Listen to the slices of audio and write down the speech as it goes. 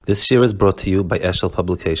This year is brought to you by Eshel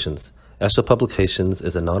Publications. Eshel Publications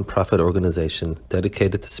is a non-profit organization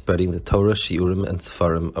dedicated to spreading the Torah, Shiurim, and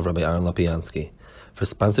Sefarim of Rabbi Aaron Lapiansky. For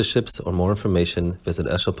sponsorships or more information, visit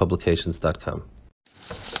eshelpublications.com.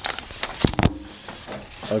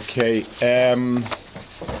 Okay,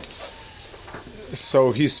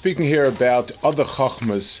 so he's speaking here about other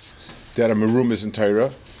chachmas that are merumas in Torah.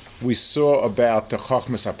 We saw about the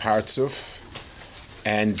chachmas apartzuf,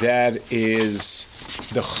 and that is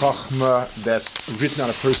the chachma that's written on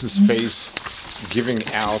a person's face, giving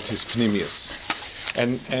out his pnimius.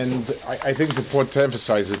 And I think it's important to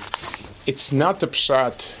emphasize it. It's not the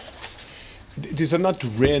pshat. These are not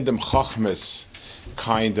random chachmas,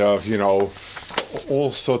 kind of,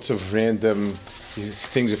 all sorts of random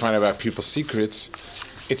things you find about people's secrets.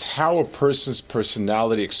 It's how a person's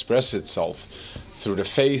personality expresses itself through the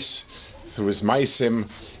face, through his maisim.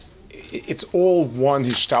 It's all one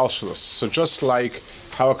hishtalshelus. So just like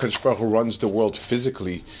how HaKadosh Baruch Hu runs the world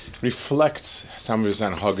physically, reflects some of his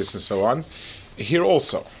anhagas and so on, here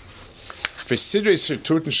also. V'sidrei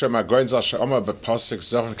sirtuten shema goyin zal she'omar b'pasuk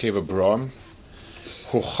zochen keva b'rom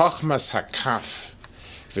hu chachmas hakaf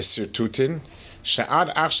v'sirtuten she'ad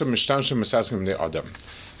achshav mishtamshim mesaskim b'nei adam.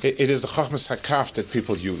 It is the chachmas hakaf that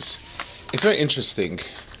people use. It's very interesting.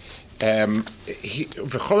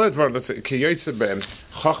 V'cholet var that kiyoytze be'em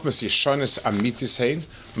chachmas yishonis amitis hein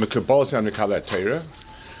mekabal ze'an mekala Torah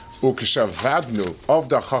ukeshavadnu of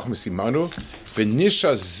the chachmas imanu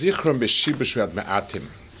v'nisha zichron b'shibush v'ad me'atim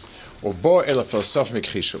ubo el filsof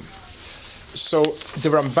mekrishum. So the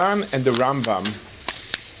Ramban and the Rambam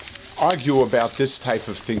argue about this type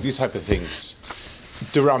of thing, these type of things.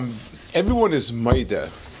 Everyone is maida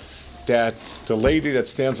that the lady that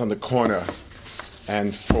stands on the corner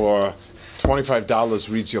and for $25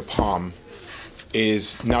 reads your palm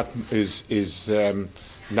is not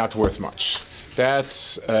worth much.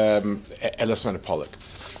 That's Elas Manipolik.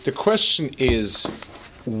 The question is,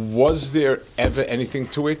 was there ever anything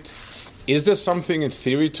to it? Is there something in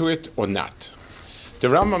theory to it or not? The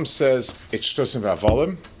Rambam says it's shtosim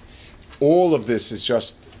v'avolim. All of this is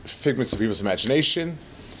just figments of people's imagination.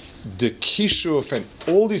 The kishuf and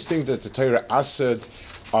all these things that the Torah asad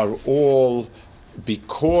are all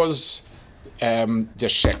because they're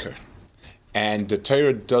sheker, and the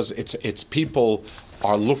Torah does its people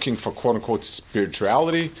are looking for quote unquote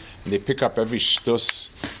spirituality, and they pick up every shtus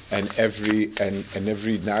and every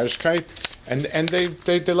narishkeit, and they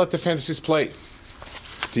let the fantasies play.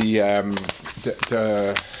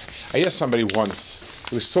 I asked somebody once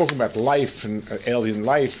who was talking about life and alien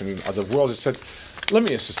life and other worlds. I said, let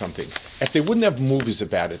me ask you something. If they wouldn't have movies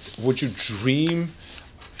about it, would you dream?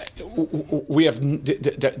 We have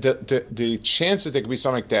the chances there could be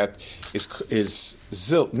something like that is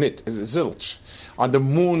zilch. On the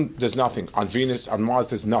moon, there's nothing. On Venus, on Mars,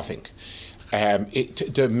 there's nothing.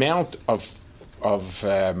 The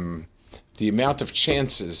amount of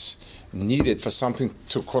chances needed for something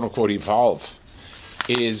to quote unquote evolve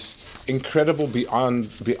is incredible beyond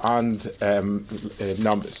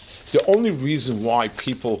numbers. The only reason why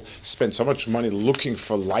people spend so much money looking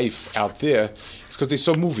for life out there is because they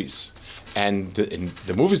saw movies, and in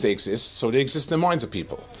the movies they exist, so they exist in the minds of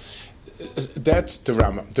people. That's the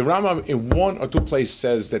Rambam. The Rambam in one or two places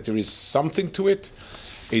says that there is something to it.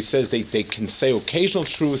 He says they can say occasional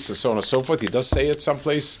truths and so on and so forth. He does say it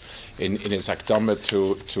someplace in his Akdama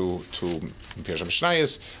to Pirush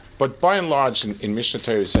Mishnayos. But by and large, in Mishnah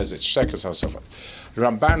Torah, he says it's sheker, so on and so forth.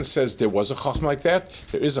 Ramban says there was a chacham like that.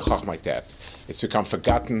 There is a chacham like that. It's become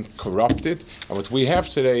forgotten, corrupted, and what we have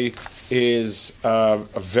today is a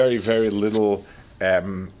very, very little,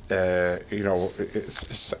 it's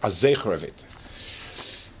a zecher of it.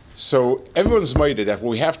 So everyone's minded that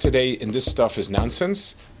what we have today in this stuff is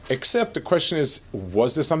nonsense. Except the question is,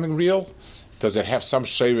 was there something real? Does it have some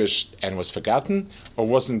sheirish and was forgotten, or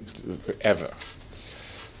wasn't ever?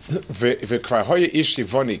 וכבר היה איש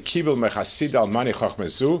יווני קיבל מחסיד על מני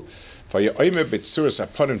חכמזו ויאמר בצורס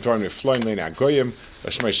הפונים דברים נפלאים לעיני הגויים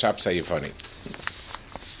ושמי שבס היווני.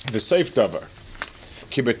 וסייף דבר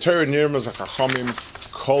כי בתורה נרמז החכמים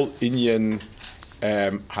כל עניין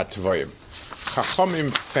התוואים.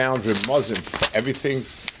 Chachamim found remozim for everything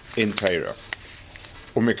in Torah.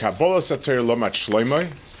 ומקבולת התורה לא מת שלוימוי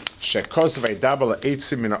שכוס וידבר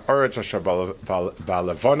לעצים מן הארץ אשר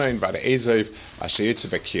בלבונן ועד העזב אשר יצא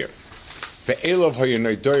בקיר. ואלוב היו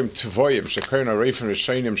נדורים תבויים שקוראים הרפים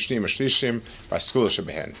ראשונים שניים ושלישים והסגולה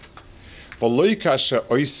שבהן. ולא כאשר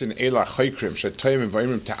אויסן אלה החוקרים שתוימים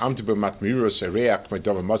ואומרים טעמתי במטמירוס הריח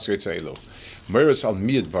מדבר מסגרת אלו. מירוס על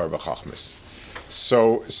מידבר בחכמס.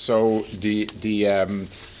 So the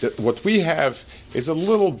what we have is a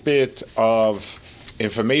little bit of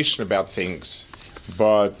information about things,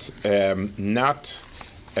 but not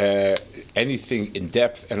anything in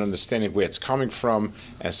depth and understanding where it's coming from,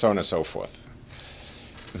 and so on and so forth.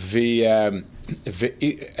 There's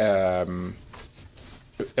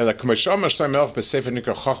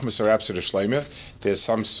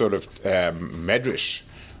some sort of medrash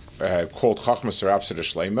called Chachmas Rapsod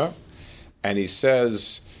Shleima, and he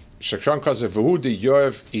says, Shekran kaze v'hu de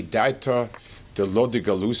yoev idaita de lo de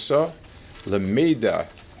galusa lemeda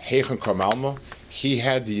heichen kamalma. He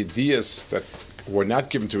had the ideas that were not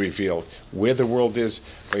given to reveal where the world is.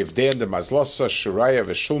 V'ivdein de mazlosa shuraya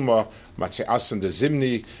v'shulma matzeasan de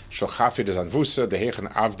zimni shel chafi de zanvusa de heichen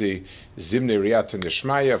avdi zimni riyat and de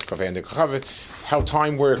shmaya of kavein de kachave. How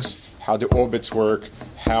time works, how the orbits work,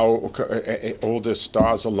 how all the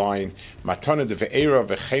stars align. Matana de ve'era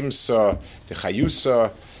v'chemsa de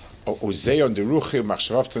chayusa uzeon de ruchi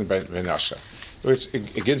machshavaftan benasha. Which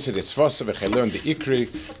against it, it's vasa v'chelon de ikri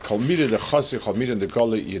kalmida de chasi kalmida de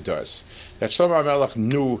goli yidas. That Shlomo HaMelech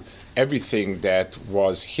knew everything that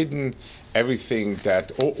was hidden, everything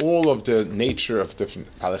that all of the nature of different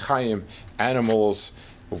palachayim, animals,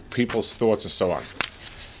 people's thoughts, and so on.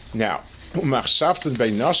 Now, umachshavtan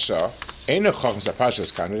benasha ena chachmas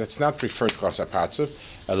apashas kana. That's not referred to chachmas apatzav.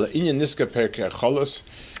 Ela inyan niska perke cholos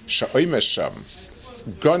sha'oimesham.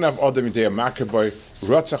 Gonav Adam Yidei Makaboy,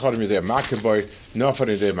 Ratzach Adam Yidei Makaboy, Nofar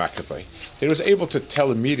Yidei Makaboy. He was able to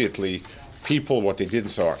tell immediately people what they did and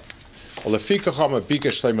so on. Olefikacham Abika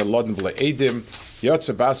Shleim Elodin B'le Edim,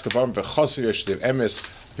 Yotze Baskavam V'Chosu Yeshdev Emes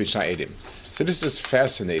B'Shna Edim. So this is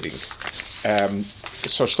fascinating.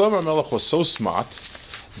 So Shlomo HaMelech was so smart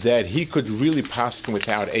that he could really paskin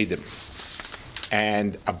without Edim.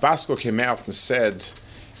 And Abasko came out and said,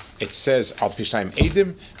 it says Al Pishnaim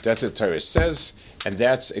Edim, that's what the Torah says, and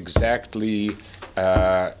that's exactly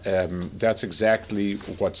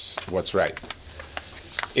what's right.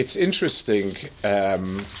 It's interesting.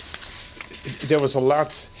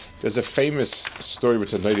 There's a famous story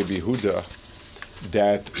with the Noda B'Yehuda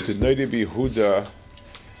that the Noda B'Yehuda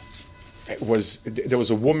there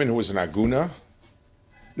was a woman who was an aguna.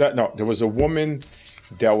 No, there was a woman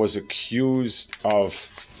that was accused of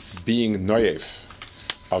being noyev,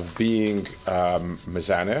 of being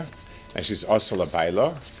mezaneh, and she's also a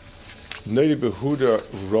baila. Noda B'Yehuda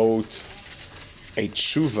wrote a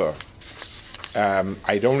tshuva.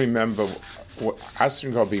 I don't remember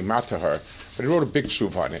asking her being mad to her, but he wrote a big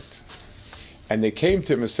tshuva on it. And they came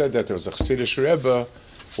to him and said that there was a Chassidish Rebbe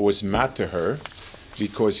who was mad to her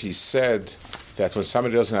because he said that when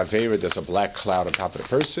somebody does an Aveira, there's a black cloud on top of the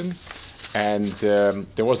person, and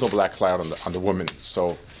there was no black cloud on the woman,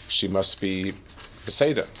 so she must be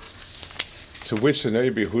Beseda. To which the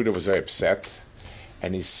Noda B'Yehuda was very upset,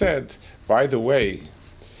 and he said, by the way,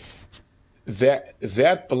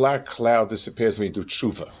 that black cloud disappears when you do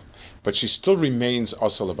tshuva, but she still remains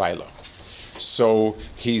also l'bayla. So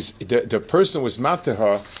the person who was mad to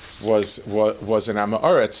her was an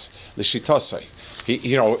Amaretz l'shitosai.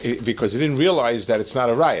 Because he didn't realize that it's not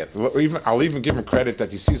a riot. I'll even give him credit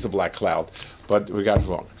that he sees the black cloud, but we got it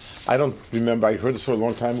wrong. I don't remember. I heard this for a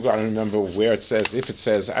long time ago. I don't remember where it says. If it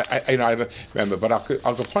says, I don't remember. But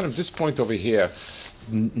I'll go point at this point over here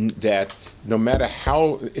that no matter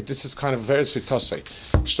how this is kind of very shitosei.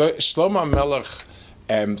 Shlomo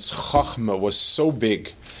HaMelech's chachma was so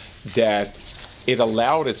big that it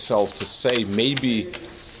allowed itself to say, maybe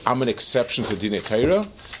I'm an exception to Dinei Torah.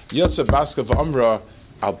 Yotze Baska v'Amra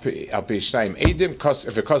al pi shnayim edim because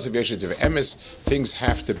of Yeshiv Emes, things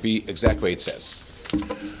have to be exactly the way it says.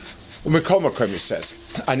 Umekol makom he says,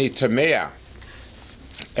 Ani Temimah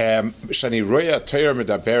shani roya Torah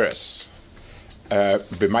medaberes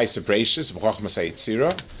b'maisa breishis v'chochmas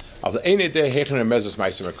hayitzira al ein edei heichen remezes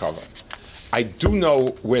maisa merkava. I do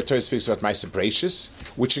know where Torah speaks about maisa breishis,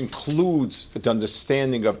 which includes the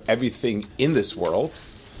understanding of everything in this world,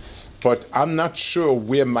 but I'm not sure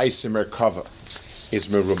where maisa merkava is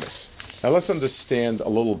merumas. Now let's understand a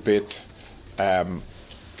little bit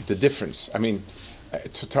the difference. I mean,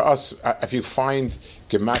 to us, if you find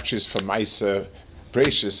gematrias for maisa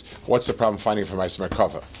breishis, what's the problem finding for maisa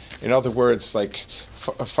merkava? In other words, like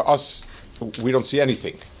for us, we don't see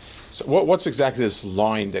anything. So what's exactly this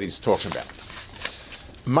line that he's talking about?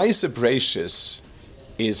 Maisa breishis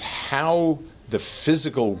is how the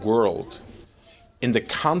physical world, in the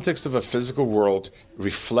context of a physical world,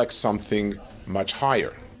 reflects something much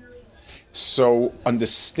higher. So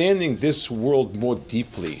understanding this world more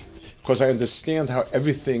deeply, because I understand how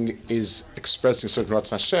everything is expressing certain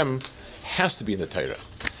Ratzon Hashem, has to be in the Torah.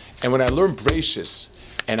 And when I learn breishis,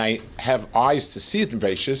 and I have eyes to see it in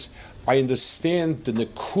breishis, I understand the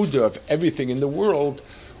nekuda of everything in the world,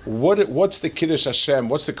 what's the Kiddush Hashem,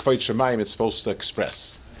 what's the Kvod Shemayim it's supposed to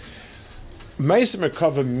express? Ma'aseh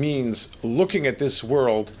Merkava means looking at this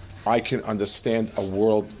world, I can understand a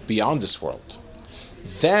world beyond this world.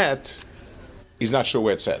 That is not sure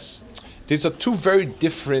where it says. These are two very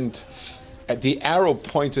different, the arrow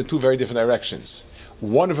points in two very different directions.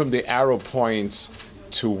 One of them, the arrow points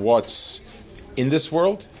to what's in this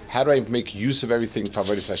world. How do I make use of everything for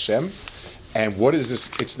Avodas Hashem? And what is this?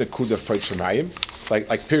 It's the Kud of Kvod Shemayim, like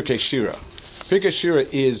Pirkei Shira. Pirkei Shira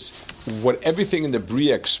is what everything in the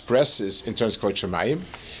Bria expresses in terms of Kvod Shemayim.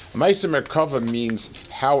 Ma'aseh Merkava means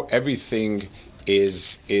how everything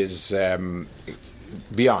is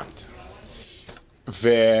beyond.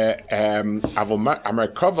 Merkava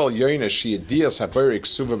yoyna sheyedias habayri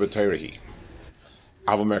ksuva b'Torah.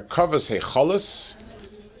 Avol Merkavas hecholas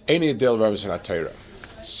any del ramos in Torah.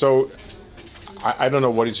 So I don't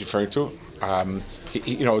know what he's referring to. The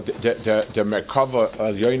Merkava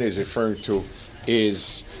yoyna is referring to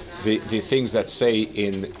is the things that say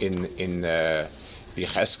in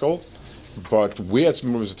Yecheskel, but where it's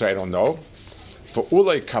moved, I don't know. So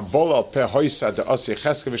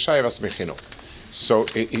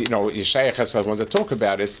Yeshaya Cheskel, ones that talk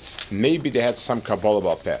about it, maybe they had some Kabbalah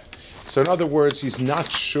about Peh. So in other words, he's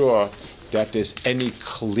not sure that there's any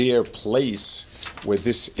clear place where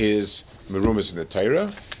this is Merumas in the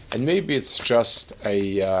Torah, and maybe it's just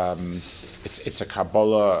a it's a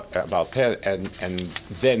Kabbalah about Peh, and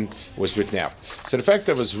then it was written out. So the fact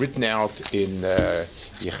that it was written out in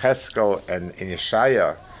Yecheskel and in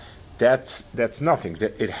Yeshaya, that's nothing.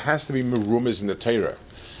 It has to be Merumas in the Torah.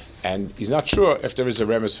 And he's not sure if there is a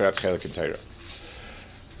remes for that chelik in Torah.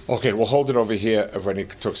 Okay, we'll hold it over here when he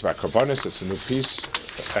talks about Karbonis. It's a new piece.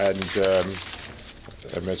 And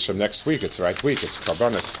I mentioned next week, it's the right week. It's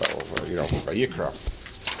Karbonis, so, Vayikra.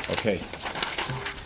 Okay.